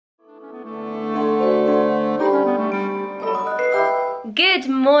Good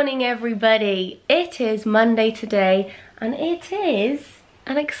morning, everybody. It is Monday today, and it is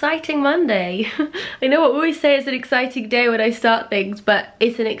an exciting Monday. I know I always say it's an exciting day when I start things, but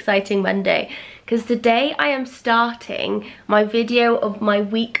it's an exciting Monday because today I am starting my video of my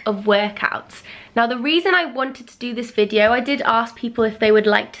week of workouts. Now, the reason I wanted to do this video, I did ask people if they would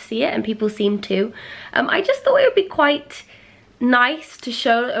like to see it, and people seem to. I just thought it would be quite nice to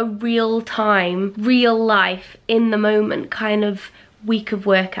show a real time, real life, in the moment kind of week of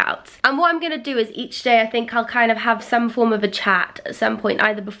workouts. And what I'm going to do is each day I think I'll kind of have some form of a chat at some point,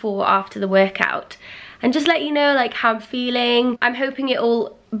 either before or after the workout, and just let you know like how I'm feeling. I'm hoping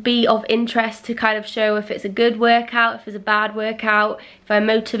it'll be of interest to kind of show if it's a good workout, if it's a bad workout, if I'm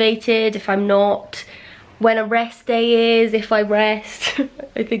motivated, if I'm not, when a rest day is, if I rest.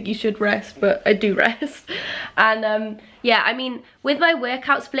 I think you should rest, but I do rest. And yeah, I mean, with my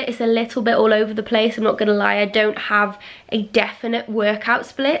workout split, it's a little bit all over the place, I'm not gonna lie. I don't have a definite workout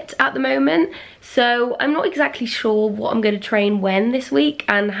split at the moment, so I'm not exactly sure what I'm gonna train when this week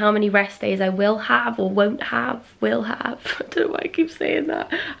and how many rest days I will have or won't have, will have. I don't know why I keep saying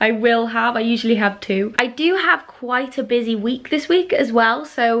that. I will have, I usually have 2. I do have quite a busy week this week as well,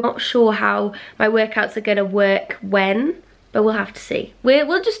 so I'm not sure how my workouts are gonna work when, but we'll have to see.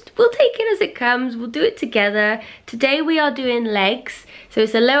 We'll take it as it comes. We'll do it together. Today we are doing legs, so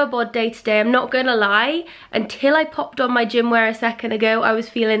it's a lower bod day today. I'm not gonna lie, until I popped on my gym wear a second ago, I was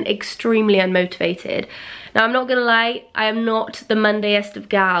feeling extremely unmotivated. Now, I'm not gonna lie, I am not the Mondayest of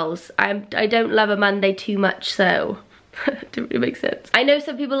gals. I don't love a Monday too much, so it didn't really make sense. I know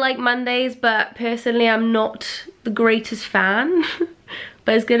some people like Mondays, but personally I'm not the greatest fan.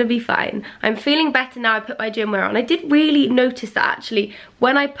 But it's gonna be fine. I'm feeling better now I put my gym wear on. I did really notice that actually.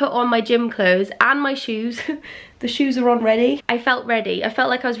 When I put on my gym clothes and my shoes, the shoes are on ready, I felt ready. I felt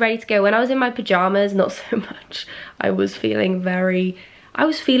like I was ready to go. When I was in my pajamas, not so much. I was feeling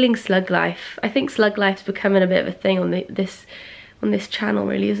slug life. I think slug life's becoming a bit of a thing on this channel,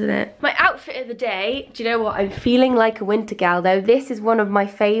 really, isn't it? My outfit of the day, do you know what? I'm feeling like a winter gal though. This is one of my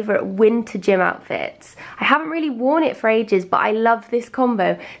favorite winter gym outfits. I haven't really worn it for ages, but I love this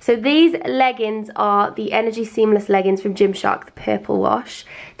combo. So these leggings are the Energy Seamless leggings from Gymshark, the purple wash.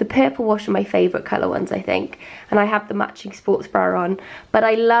 The purple wash are my favorite color ones, I think. And I have the matching sports bra on, but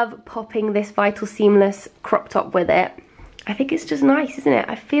I love popping this Vital Seamless crop top with it. I think it's just nice, isn't it?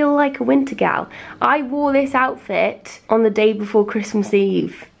 I feel like a winter gal. I wore this outfit on the day before Christmas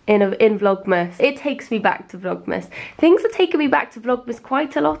Eve in Vlogmas. It takes me back to Vlogmas. Things are taking me back to Vlogmas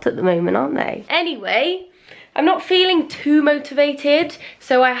quite a lot at the moment, aren't they? Anyway, I'm not feeling too motivated,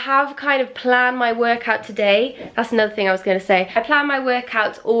 so I have kind of planned my workout today. That's another thing I was going to say. I plan my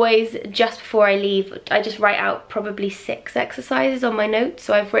workouts always just before I leave. I just write out probably 6 exercises on my notes,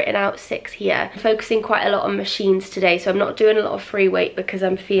 so I've written out 6 here. I'm focusing quite a lot on machines today, so I'm not doing a lot of free weight because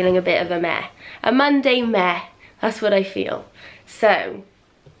I'm feeling a bit of a meh. A Monday meh, that's what I feel. So,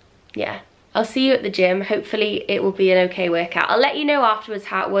 yeah. I'll see you at the gym. Hopefully it will be an okay workout. I'll let you know afterwards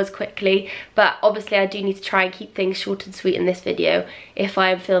how it was quickly, but obviously I do need to try and keep things short and sweet in this video if I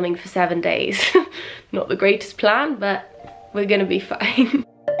am filming for 7 days. Not the greatest plan, but we're gonna be fine.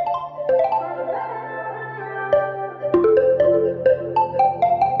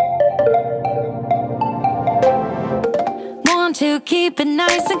 Want to keep it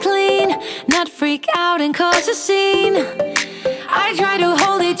nice and clean, not freak out and cause a scene. I try to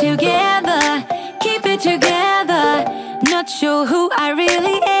hold it together, keep it together. Not sure who I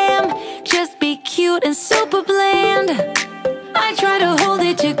really am, just be cute and super bland. I try to hold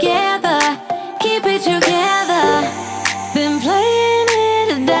it together, keep it together. Been playing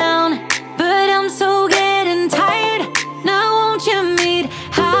it down, but I'm so getting tired. Now won't you meet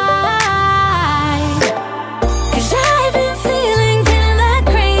high? 'Cause I've been feeling that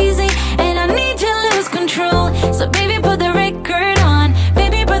crazy, and I need to lose control. So baby, put the record on,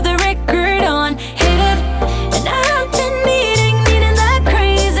 baby, put the record on, hit it. And I've been needing that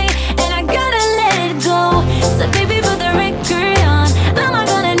crazy, and I gotta let it go. So baby, put the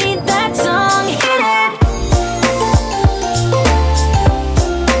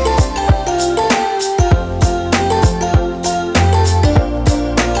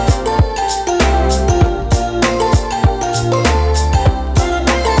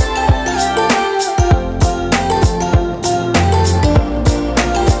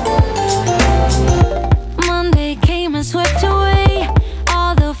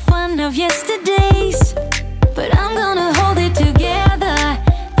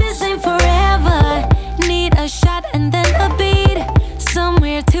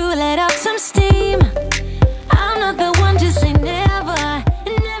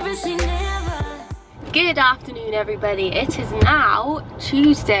Good afternoon everybody, it is now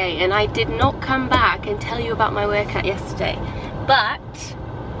Tuesday and I did not come back and tell you about my workout yesterday, but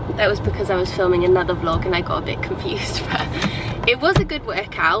that was because I was filming another vlog and I got a bit confused. But it was a good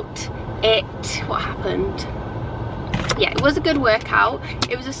workout. What happened? Yeah, it was a good workout.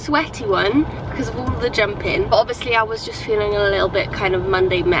 It was a sweaty one because of all the jumping, but obviously I was just feeling a little bit kind of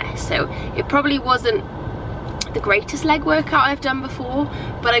Monday mess, so it probably wasn't the greatest leg workout I've done before,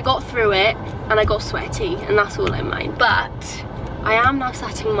 but I got through it and I got sweaty and that's all I mind. But I am now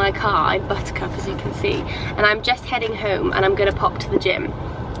sat in my car in Buttercup, as you can see, and I'm just heading home and I'm going to pop to the gym.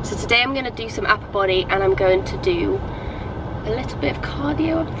 So today I'm going to do some upper body and I'm going to do a little bit of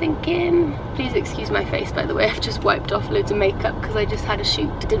cardio, I'm thinking. Please excuse my face, by the way, I've just wiped off loads of makeup because I just had a shoot.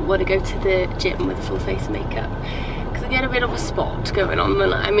 I didn't want to go to the gym with a full face of makeup because I get a bit of a spot going on.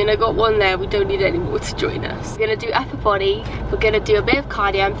 I mean, I got one there, we don't need any more to join us. We're going to do upper body, we're going to do a bit of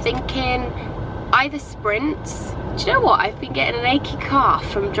cardio. I'm thinking either sprints. Do you know what? I've been getting an achy calf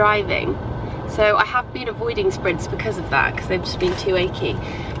from driving, so I have been avoiding sprints because of that, because they've just been too achy.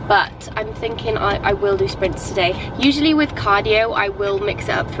 But I'm thinking I will do sprints today. Usually with cardio, I will mix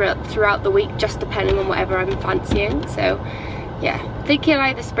it up throughout the week, just depending on whatever I'm fancying. So yeah, thinking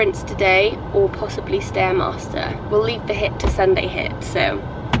either sprints today or possibly Stairmaster. We'll leave the HIIT to Sunday HIIT, so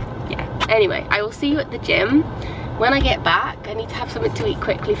yeah. Anyway, I will see you at the gym. When I get back, I need to have something to eat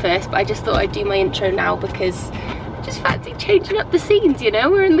quickly first, but I just thought I'd do my intro now because I just fancy changing up the scenes, you know?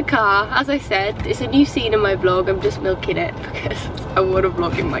 We're in the car. As I said, it's a new scene in my vlog. I'm just milking it because I want to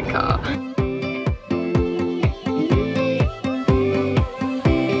vlog in my car.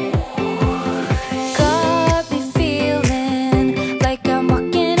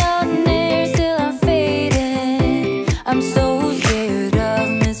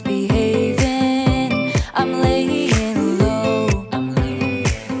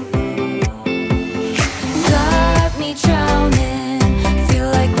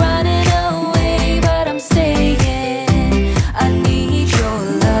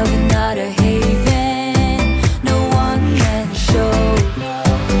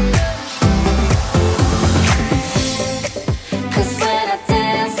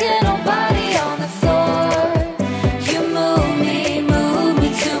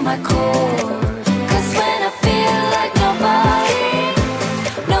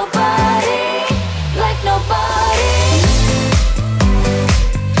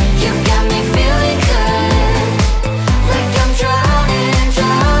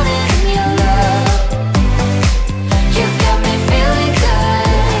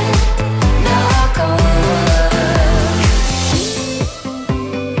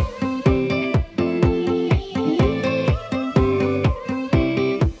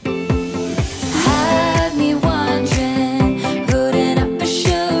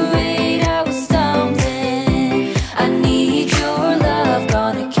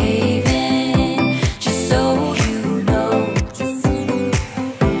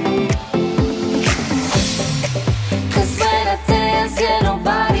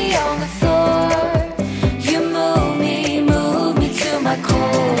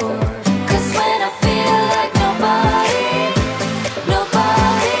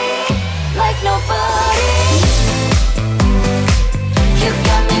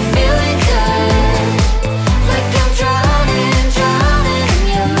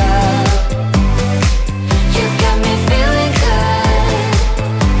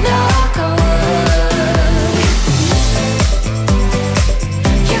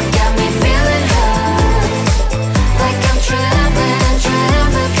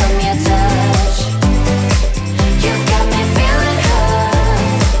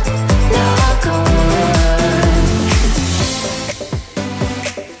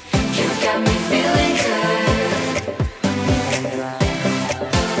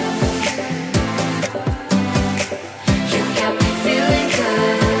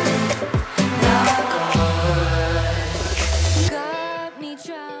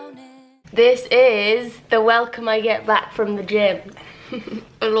 This is the welcome I get back from the gym.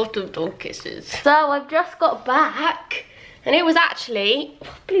 A lot of dog kisses. So I've just got back and it was actually,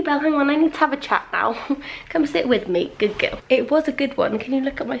 Bluebell, hang on, I need to have a chat now. Come sit with me, good girl. It was a good one. Can you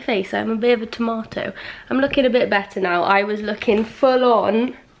look at my face? I'm a bit of a tomato. I'm looking a bit better now. I was looking full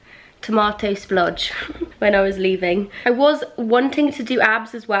on tomato splodge when I was leaving. I was wanting to do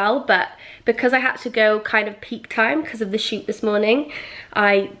abs as well, but because I had to go kind of peak time because of the shoot this morning,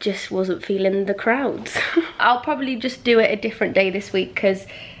 I just wasn't feeling the crowds. I'll probably just do it a different day this week because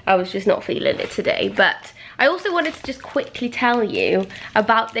I was just not feeling it today. But I also wanted to just quickly tell you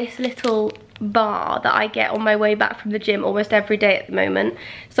about this little bar that I get on my way back from the gym almost every day at the moment.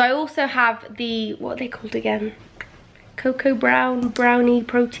 So I also have the, what are they called again? Cocoa brownie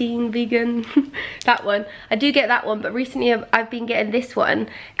protein vegan that one. I do get that one, but recently I've been getting this one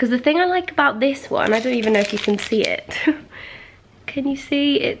because the thing I like about this one, I don't even know if you can see it. Can you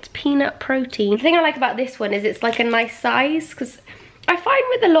see? It's peanut protein. The thing I like about this one is it's like a nice size, because I find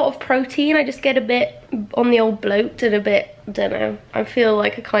with a lot of protein I just get a bit on the old bloat and a bit, I don't know, I feel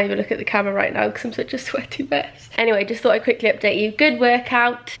like I can't even look at the camera right now because I'm such a sweaty mess. Anyway, just thought I'd quickly update you. Good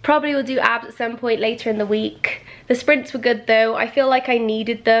workout. Probably will do abs at some point later in the week. The sprints were good though. I feel like I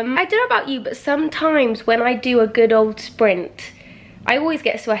needed them. I don't know about you, but sometimes when I do a good old sprint, I always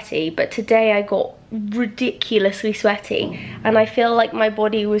get sweaty, but today I got ridiculously sweaty and I feel like my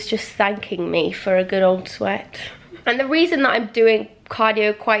body was just thanking me for a good old sweat. And the reason that I'm doing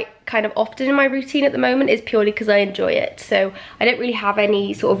cardio quite kind of often in my routine at the moment is purely because I enjoy it. So I don't really have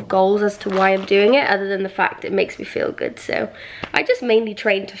any sort of goals as to why I'm doing it other than the fact it makes me feel good. So I just mainly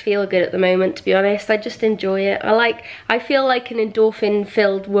train to feel good at the moment, to be honest. I just enjoy it. I feel like an endorphin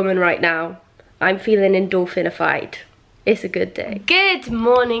filled woman right now. I'm feeling endorphinified. It's a good day. Good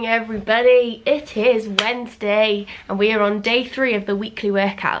morning everybody. It is Wednesday and we are on day 3 of the weekly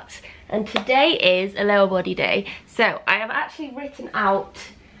workouts. And today is a lower body day. So I have actually written out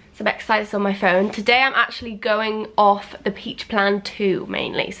some exercises on my phone. Today I'm actually going off the Peach Plan 2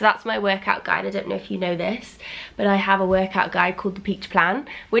 mainly. So that's my workout guide. I don't know if you know this, but I have a workout guide called the Peach Plan,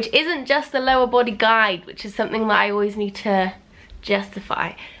 which isn't just a lower body guide, which is something that I always need to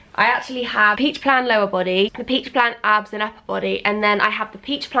justify. I actually have Peach Plan lower body, the Peach Plan abs and upper body, and then I have the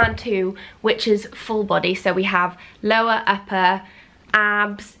Peach Plan 2, which is full body. So we have lower, upper,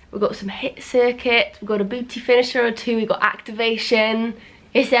 abs, we've got some hit circuit, we've got a booty finisher or 2, we've got activation.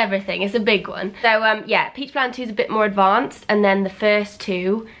 It's everything, it's a big one. So yeah, Peach Plan 2 is a bit more advanced, and then the first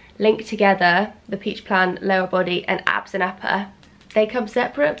 2 linked together, the Peach Plan lower body and abs and upper. They come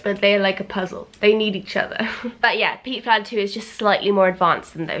separate, but they're like a puzzle. They need each other. But yeah, Peach Plan 2 is just slightly more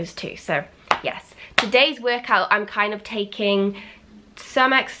advanced than those 2. So yes, today's workout, I'm kind of taking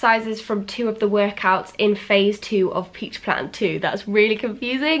some exercises from 2 of the workouts in phase 2 of Peach Plan 2. That's really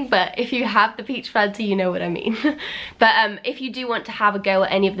confusing, but if you have the Peach Plan 2, you know what I mean. But if you do want to have a go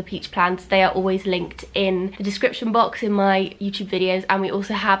at any of the Peach Plans, they are always linked in the description box in my YouTube videos. And we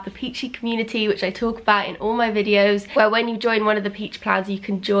also have the Peachy community, which I talk about in all my videos, where when you join one of the Peach Plans, you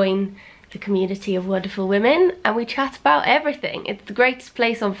can join the community of wonderful women and we chat about everything. It's the greatest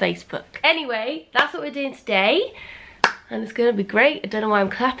place on Facebook. Anyway, that's what we're doing today. And it's gonna be great. I don't know why I'm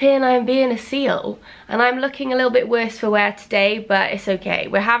clapping, I'm being a seal. And I'm looking a little bit worse for wear today, but it's okay.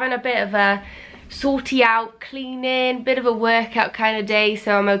 We're having a bit of a sortie out, cleaning, bit of a workout kind of day,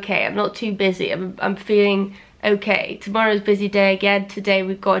 so I'm okay. I'm not too busy, I'm feeling okay. Tomorrow's busy day again. Today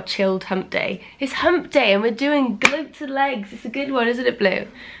we've got a chilled hump day. It's hump day and we're doing glutes and legs. It's a good one, isn't it, Blue?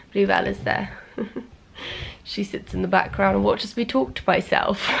 Blue Bella's there. She sits in the background and watches me talk to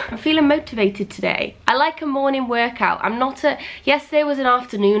myself. I'm feeling motivated today. I like a morning workout. I'm not a, yesterday was an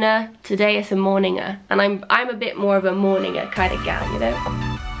afternooner, today it's a morninger. And I'm a bit more of a morninger kind of gal, you know?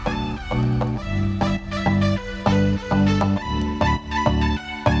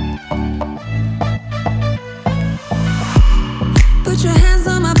 Put your hands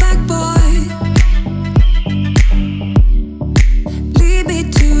on my back, boy. Lead me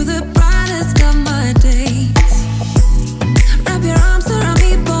to the brightest of my days. Wrap your arms around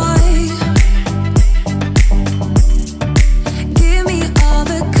me, boy. Give me all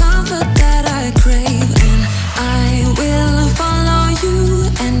the comfort that I crave, and I will follow you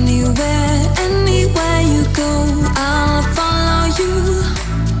anywhere.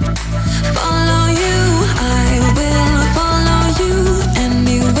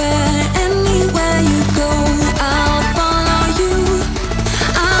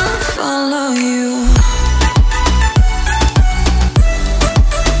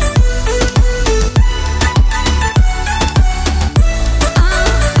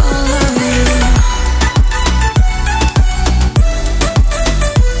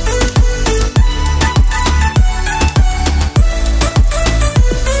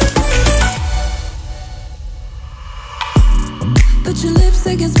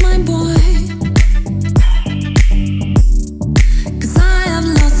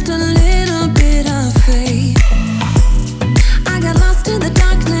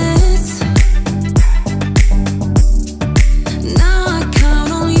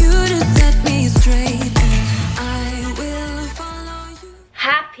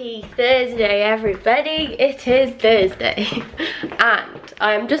 Happy Thursday, everybody. It is Thursday and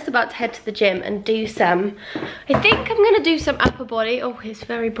I'm just about to head to the gym and do some, I think I'm gonna do some upper body. Oh, it's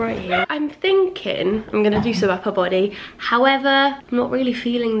very bright here. I'm thinking I'm gonna do some upper body. However, I'm not really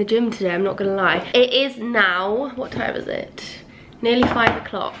feeling the gym today, I'm not gonna lie. It is now, what time is it? Nearly 5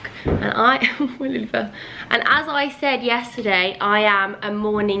 o'clock, and as I said yesterday, I am a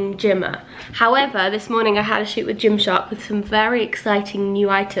morning gymmer. However, this morning I had a shoot with Gymshark with some very exciting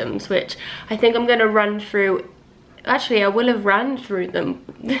new items, which I think I'm gonna run through. Actually, I will have ran through them.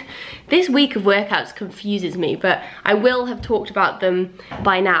 This week of workouts confuses me, but I will have talked about them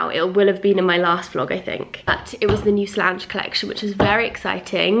by now. It will have been in my last vlog, I think. But it was the new Slange collection, which is very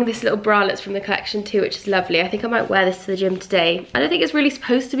exciting. This little bralett's from the collection too, which is lovely. I think I might wear this to the gym today. I don't think it's really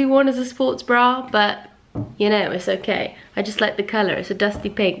supposed to be worn as a sports bra, but you know, it's okay. I just like the colour. It's a dusty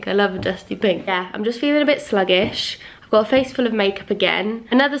pink. I love a dusty pink. Yeah, I'm just feeling a bit sluggish. Got a face full of makeup again.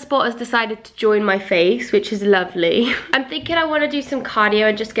 Another spot has decided to join my face, which is lovely. I'm thinking I want to do some cardio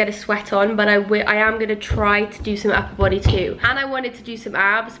and just get a sweat on, but I am going to try to do some upper body too. And I wanted to do some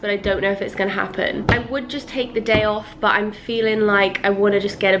abs, but I don't know if it's going to happen. I would just take the day off, but I'm feeling like I want to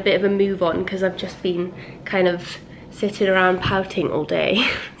just get a bit of a move on because I've just been kind of sitting around pouting all day.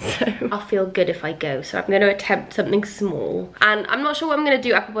 So I'll feel good if I go. So I'm going to attempt something small. And I'm not sure what I'm going to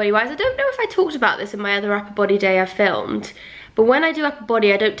do upper body wise. I don't know if I talked about this in my other upper body day I filmed. But when I do upper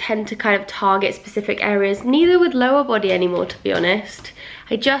body, I don't tend to kind of target specific areas. Neither with lower body anymore, to be honest.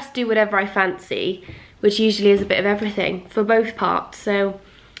 I just do whatever I fancy, which usually is a bit of everything for both parts. So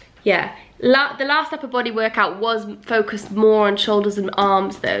yeah. The last upper body workout was focused more on shoulders and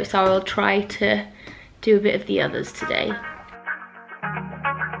arms though. So I will try to do a bit of the others today.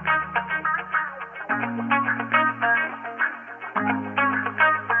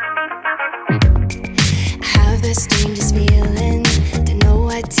 Have the strangest feeling, don't know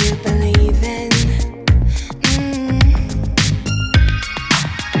what to believe in.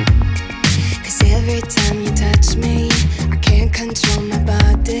 Cause every time you touch me, I can't control my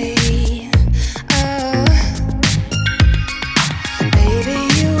body.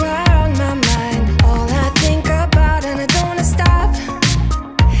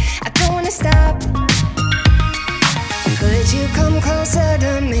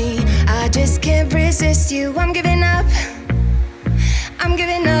 Just can't resist you. I'm giving up. I'm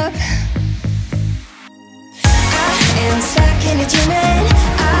giving up. I am stuck in a dreaming.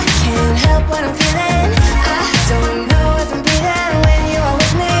 I can't help what I'm feeling. I don't know if I'm breathing when you are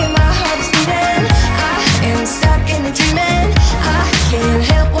with me. My heart is beating. I am stuck in a dreaming. I can't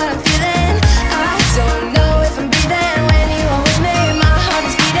help what I'm feeling. I don't know if I'm breathing when you are with me. My heart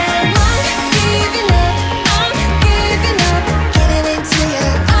is beating. I'm giving up. I'm giving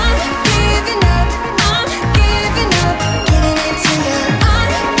up. Getting into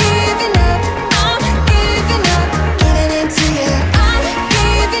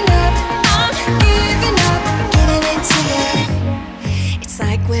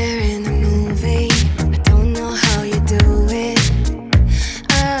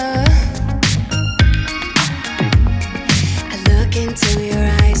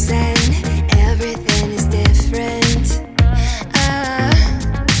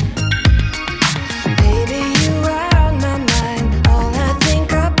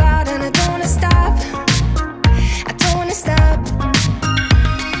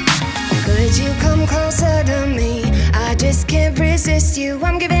Resist you.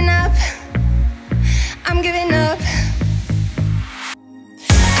 I'm giving up. I'm giving up. I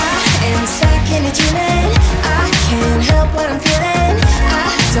am stuck in a dreaming. I can't help what I'm feeling.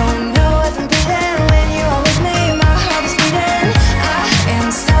 I don't know if I'm breathing when you are with me. My heart is beating. I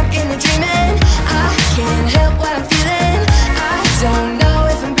am stuck in a dreaming. I can't help what I'm feeling. I don't know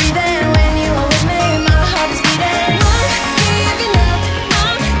if I'm breathing when you are with me. My heart is beating. I'm giving up.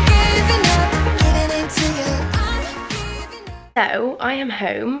 I'm giving up. Getting into you. So, I am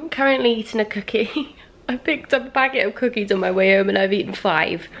home, currently eating a cookie. I picked up a packet of cookies on my way home and I've eaten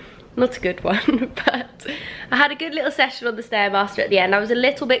 5. Not a good one, but I had a good little session on the Stairmaster at the end. I was a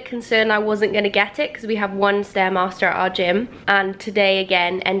little bit concerned I wasn't going to get it because we have one Stairmaster at our gym. And today,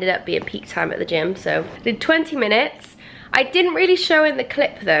 again, ended up being peak time at the gym. So, I did 20 minutes. I didn't really show in the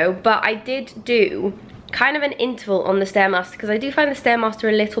clip though, but I did do kind of an interval on the Stairmaster because I do find the Stairmaster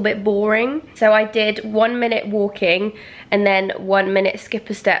a little bit boring. So I did 1 minute walking and then 1 minute skip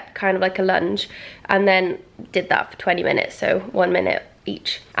a step, kind of like a lunge, and then did that for 20 minutes, so 1 minute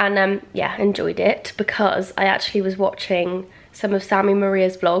each. And yeah, enjoyed it because I actually was watching some of Sammy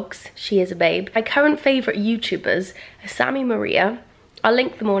Maria's vlogs. She is a babe. My current favourite YouTubers are Sammy Maria. I'll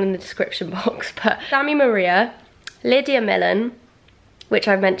link them all in the description box, but Sammy Maria, Lydia Millen, which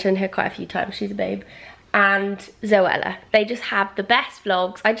I've mentioned her quite a few times, she's a babe, and Zoella. They just have the best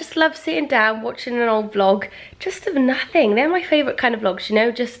vlogs. I just love sitting down, watching an old vlog, just of nothing. They're my favourite kind of vlogs, you know,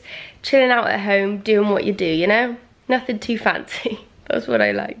 just chilling out at home, doing what you do, you know? Nothing too fancy. That's what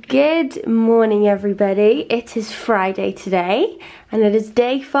I like. Good morning, everybody. It is Friday today, and it is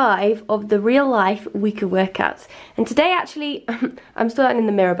day 5 of the real life week of workouts. And today, actually, I'm still out in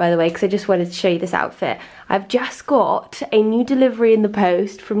the mirror, by the way, because I just wanted to show you this outfit. I've just got a new delivery in the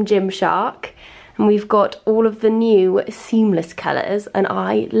post from Gymshark, and we've got all of the new seamless colours, and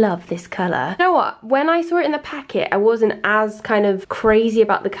I love this colour. You know what? When I saw it in the packet, I wasn't as kind of crazy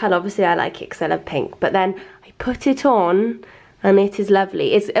about the colour. Obviously, I like it because I love pink, but then I put it on, and it is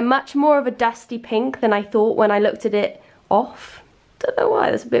lovely. It's a much more of a dusty pink than I thought when I looked at it off. Don't know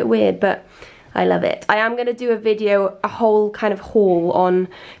why, that's a bit weird, but I love it. I am gonna do a video, a whole kind of haul on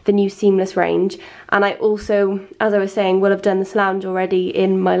the new seamless range. And I also, as I was saying, will have done this lounge already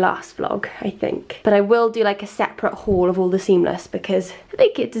in my last vlog, I think. But I will do like a separate haul of all the seamless because I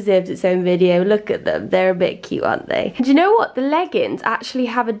think it deserves its own video. Look at them, they're a bit cute, aren't they? And you know what? The leggings actually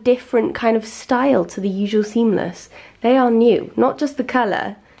have a different kind of style to the usual seamless. They are new, not just the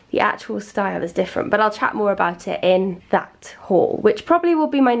colour. The actual style is different, but I'll chat more about it in that haul, which probably will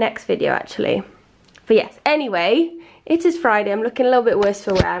be my next video actually. But yes, anyway, it is Friday. I'm looking a little bit worse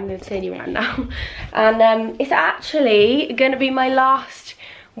for wear. I'm going to turn you around now. And it's actually going to be my last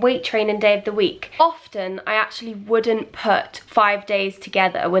weight training day of the week. Often I actually wouldn't put 5 days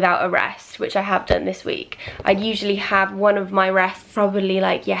together without a rest, which I have done this week. I'd usually have one of my rests probably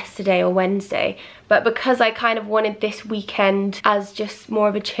like yesterday or Wednesday, but because I kind of wanted this weekend as just more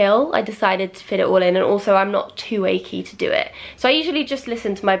of a chill, I decided to fit it all in, and also I'm not too achy to do it. So I usually just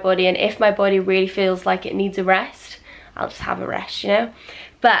listen to my body, and if my body really feels like it needs a rest, I'll just have a rest, you know?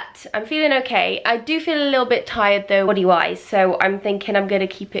 But I'm feeling okay. I do feel a little bit tired though, body-wise, so I'm thinking I'm gonna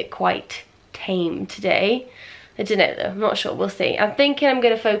keep it quite tame today. I don't know though, I'm not sure, we'll see. I'm thinking I'm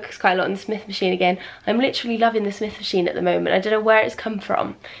gonna focus quite a lot on the Smith machine again. I'm literally loving the Smith machine at the moment. I don't know where it's come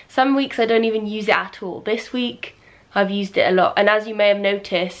from. Some weeks I don't even use it at all. This week, I've used it a lot, and as you may have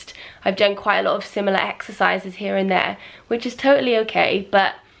noticed, I've done quite a lot of similar exercises here and there, which is totally okay,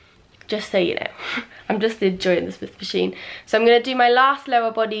 but just so you know, I'm just enjoying the Smith machine. So I'm gonna do my last lower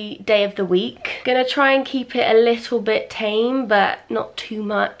body day of the week. Gonna try and keep it a little bit tame, but not too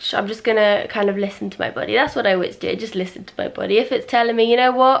much. I'm just gonna kind of listen to my body. That's what I always do, just listen to my body. If it's telling me, you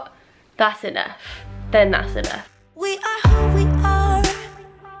know what, that's enough, then that's enough. We are who we are.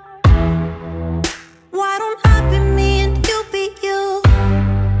 Why don't I be me and you be you?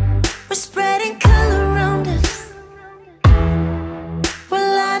 We're spreading color around us.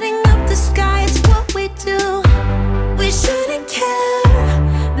 We're lighting up the sky, it's what we do. We shouldn't care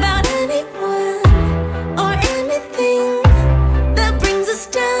about anyone or anything that brings us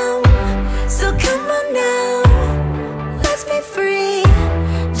down. So come on now, let's be free.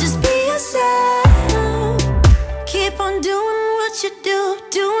 Just be yourself. Keep on doing what you do,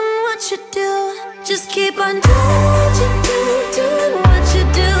 doing what you do. Just keep on doing what you do, doing what you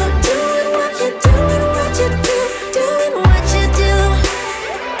do, doing what you do, doing what you do, doing what you do.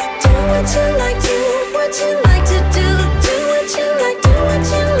 Do what you like, do what you like to do, do what you like, do what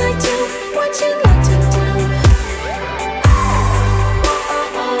you like, do what you like to do.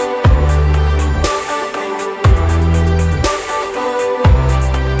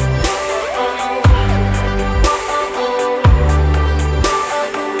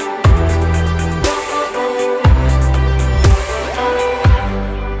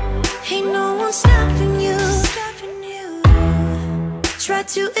 Ain't no one stopping you. Try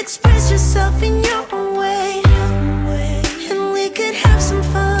to express yourself in your own way, and we could have some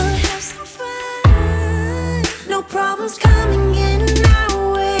fun. No problems coming in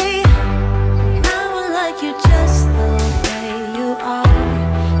our way. I would like you just the way you are,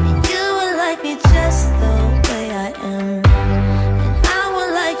 and you would like me just the way I am, and I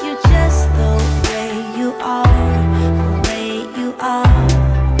would like you just the way you are, the way you are.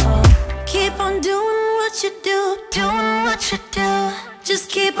 Oh. Keep on doing what you do, doing what you do. Just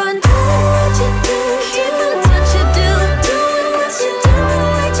keep on doing what you do, doing what you do, doing what you do,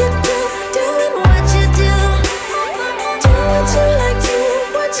 what you do, doing what you do. Do what you like, do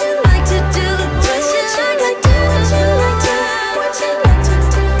what you like to do, what you like, do what you like to, what you like to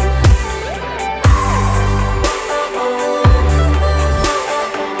do.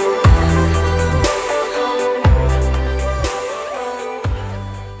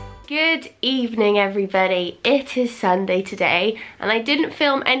 Good evening, everybody. It is Sunday today, and I didn't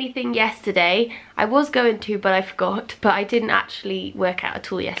film anything yesterday. I was going to, but I forgot, but I didn't actually work out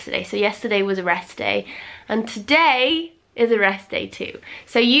at all yesterday. So yesterday was a rest day, and today is a rest day too.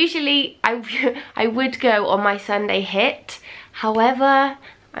 So usually I would go on my Sunday HIIT. However,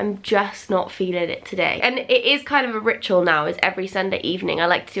 I'm just not feeling it today. And it is kind of a ritual now, is every Sunday evening I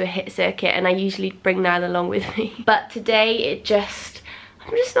like to do a HIIT circuit, and I usually bring Niall along with me. But today I'm just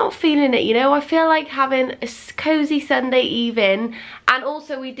not feeling it, you know? I feel like having a cozy Sunday evening. And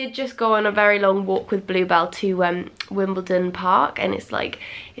also we did just go on a very long walk with Bluebell to Wimbledon Park, and it's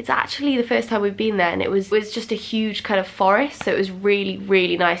actually the first time we've been there, and it was just a huge kind of forest, so it was really,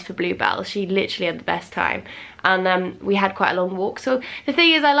 really nice for Bluebell. She literally had the best time. And we had quite a long walk. So the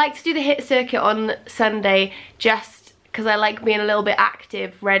thing is, I like to do the HIIT circuit on Sunday just because I like being a little bit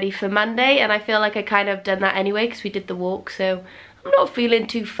active, ready for Monday, and I feel like I kind of done that anyway because we did the walk, so I'm not feeling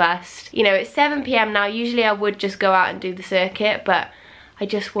too fussed. You know, it's 7 PM now. Usually I would just go out and do the circuit, but I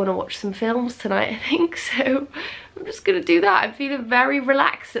just want to watch some films tonight, I think, so I'm just gonna do that. I'm feeling very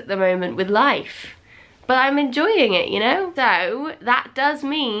relaxed at the moment with life, but I'm enjoying it, you know? So that does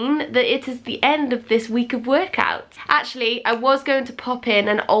mean that it is the end of this week of workouts. Actually, I was going to pop in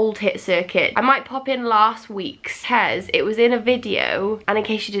an old HIIT circuit. I might pop in last week's because it was in a video, and in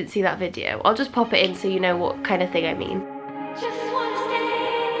case you didn't see that video, I'll just pop it in so you know what kind of thing I mean. Just wanna stay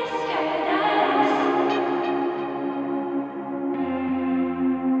in this paradise.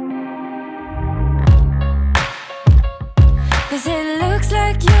 'Cause it looks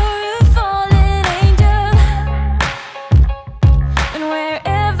like you're a fallen angel, and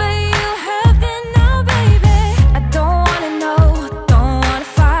wherever you have been now, baby, I don't wanna know, don't wanna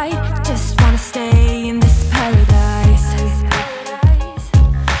fight, just wanna stay in this paradise.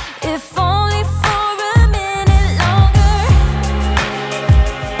 If only for a minute longer.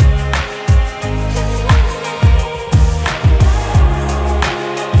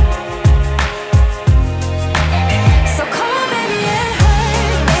 So come on, baby, and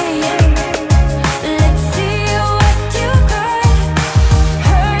hurt me. Let's see what you got.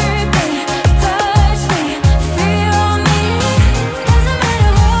 Hurt me, touch me, feel me. Doesn't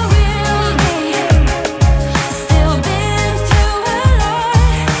matter what we'll be. Still been through a lot.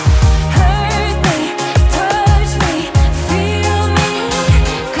 Hurt me, touch me, feel me.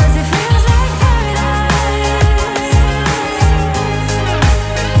 'Cause it feels like paradise.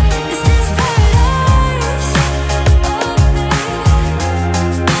 This is paradise.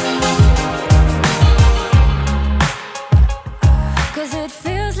 Oh, 'cause it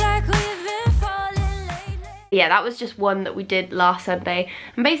feels like we've been falling lately. Yeah, that was just one that we did last Sunday.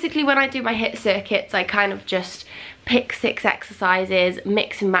 And basically when I do my HIIT circuits, I kind of just pick 6 exercises,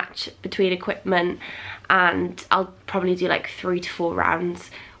 mix and match between equipment, and I'll probably do like 3 to 4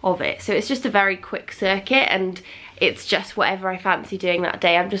 rounds of it. So it's just a very quick circuit, and it's just whatever I fancy doing that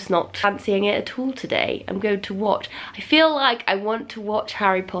day. I'm just not fancying it at all today. I'm going to watch. I feel like I want to watch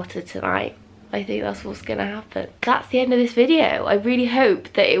Harry Potter tonight. I think that's what's gonna happen. That's the end of this video. I really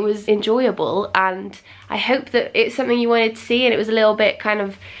hope that it was enjoyable, and I hope that it's something you wanted to see and it was a little bit kind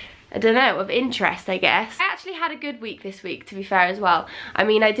of, I don't know, of interest, I guess. I actually had a good week this week, to be fair, as well. I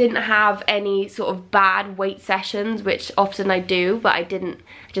mean, I didn't have any sort of bad weight sessions, which often I do, but I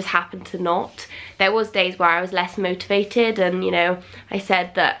just happened to not. There was days where I was less motivated, and you know, I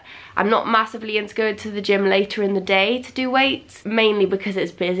said that I'm not massively into going to the gym later in the day to do weights, mainly because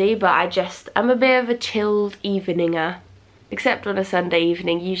it's busy, but I'm a bit of a chilled eveninger. Except on a Sunday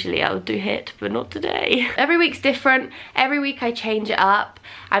evening, usually I'll do HIIT, but not today. Every week's different. Every week I change it up.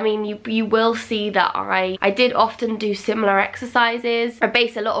 I mean, you will see that I did often do similar exercises. I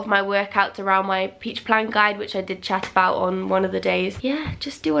base a lot of my workouts around my Peach Plan guide, which I did chat about on one of the days. Yeah,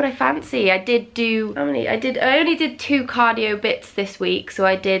 just do what I fancy. I did do, how many? I only did 2 cardio bits this week. So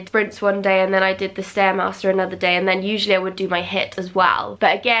I did sprints one day, and then I did the Stairmaster another day, and then usually I would do my HIIT as well.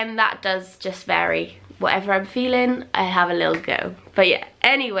 But again, that does just vary. Whatever I'm feeling, I have a little go. But yeah,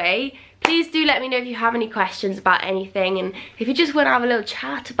 anyway, please do let me know if you have any questions about anything, and if you just want to have a little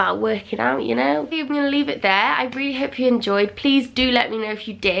chat about working out, you know. I'm going to leave it there. I really hope you enjoyed. Please do let me know if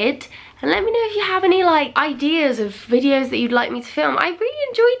you did, and let me know if you have any like ideas of videos that you'd like me to film. I really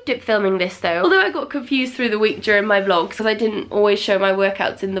enjoyed filming this though, although I got confused through the week during my vlogs because I didn't always show my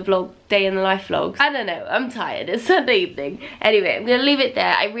workouts in the vlog, day in the life vlogs. I don't know, I'm tired, it's Sunday evening. Anyway, I'm gonna leave it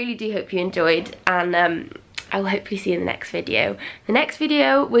there. I really do hope you enjoyed, and I will hopefully see you in the next video. The next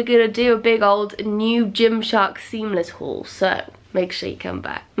video, we're gonna do a big old new Gymshark seamless haul, so make sure you come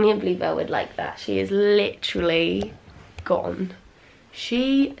back. Me and Bluebell would like that. She is literally gone.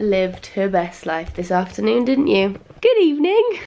 She lived her best life this afternoon, didn't you? Good evening.